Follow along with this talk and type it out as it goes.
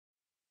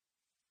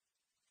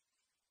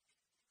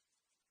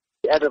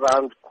at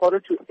around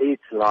 7:45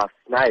 last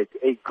night,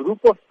 a group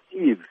of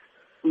thieves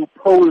who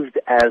posed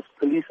as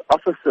police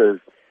officers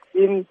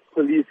in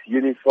police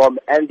uniform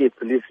and a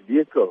police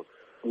vehicle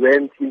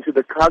went into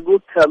the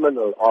cargo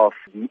terminal of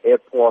the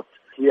airport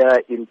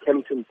here in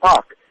Kempton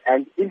Park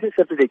and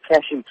intercepted a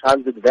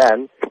cash-in-transit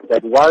van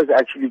that was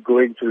actually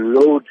going to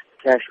load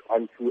cash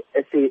onto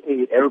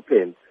SAA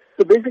airplanes.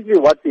 So basically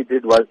what they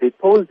did was they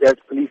posed as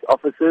police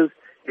officers,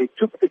 they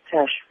took the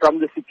cash from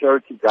the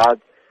security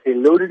guards, they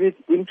loaded it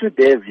into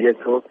their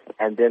vehicle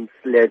and then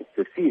fled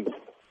the scene.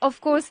 Of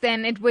course,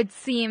 then, it would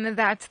seem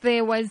that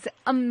there was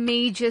a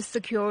major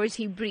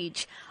security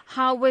breach.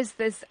 How was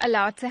this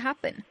allowed to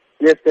happen?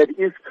 Yes, that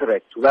is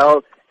correct.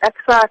 Well,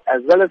 AXA,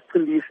 as well as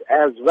police,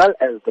 as well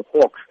as the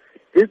Hawks,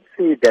 did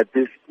say that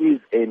this is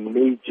a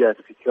major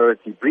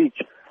security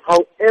breach.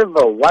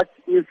 However, what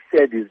is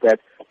said is that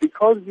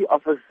because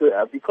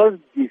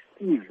these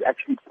thieves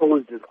actually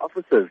posed as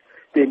officers,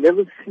 they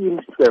never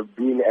seemed to have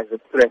been as a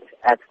threat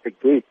at the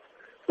gate.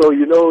 So,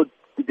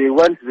 they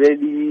weren't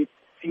really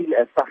seen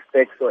as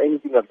suspects or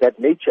anything of that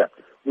nature,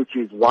 which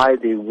is why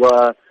they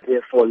were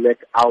therefore let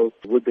out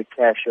with the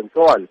cash and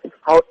so on.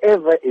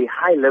 However, a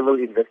high-level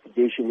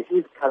investigation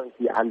is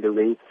currently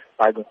underway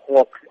by the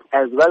Hawks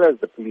as well as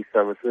the police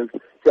services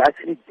to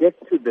actually get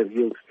to the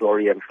real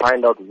story and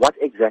find out what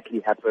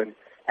exactly happened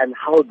and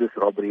how this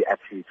robbery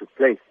actually took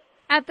place.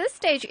 At this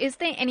stage, is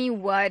there any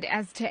word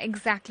as to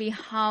exactly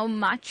how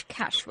much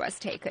cash was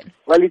taken?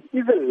 Well, it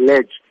is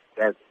alleged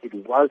that it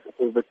was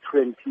over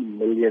 20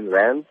 million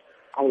rands.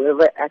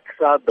 However,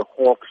 AXA, the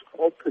Hawks,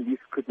 or police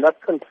could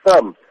not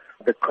confirm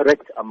the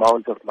correct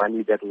amount of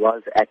money that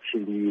was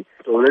actually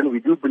stolen. We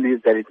do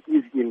believe that it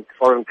is in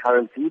foreign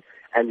currency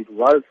and it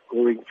was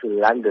going to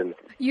London.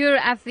 You're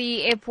at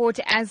the airport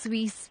as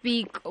we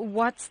speak.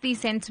 What's the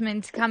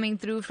sentiment coming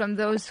through from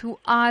those who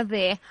are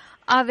there?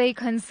 Are they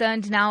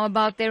concerned now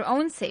about their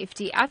own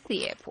safety at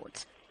the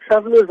airport?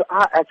 Travelers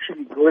are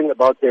actually going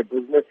about their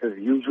business as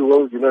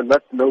usual,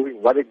 not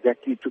knowing what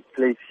exactly took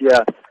place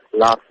here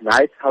last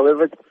night.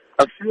 However,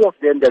 a few of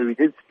them that we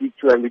did speak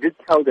to and we did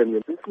tell them,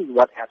 this is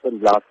what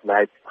happened last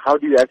night. How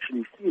do you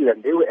actually feel?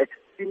 And they were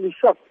extremely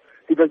shocked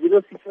because,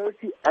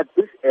 security at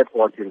this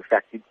airport, in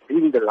fact, it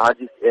being the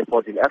largest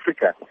airport in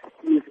Africa,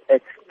 is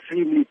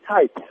extremely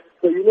tight.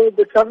 So,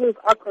 the travelers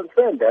are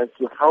concerned as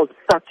to how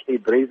such a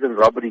brazen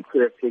robbery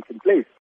could have taken place.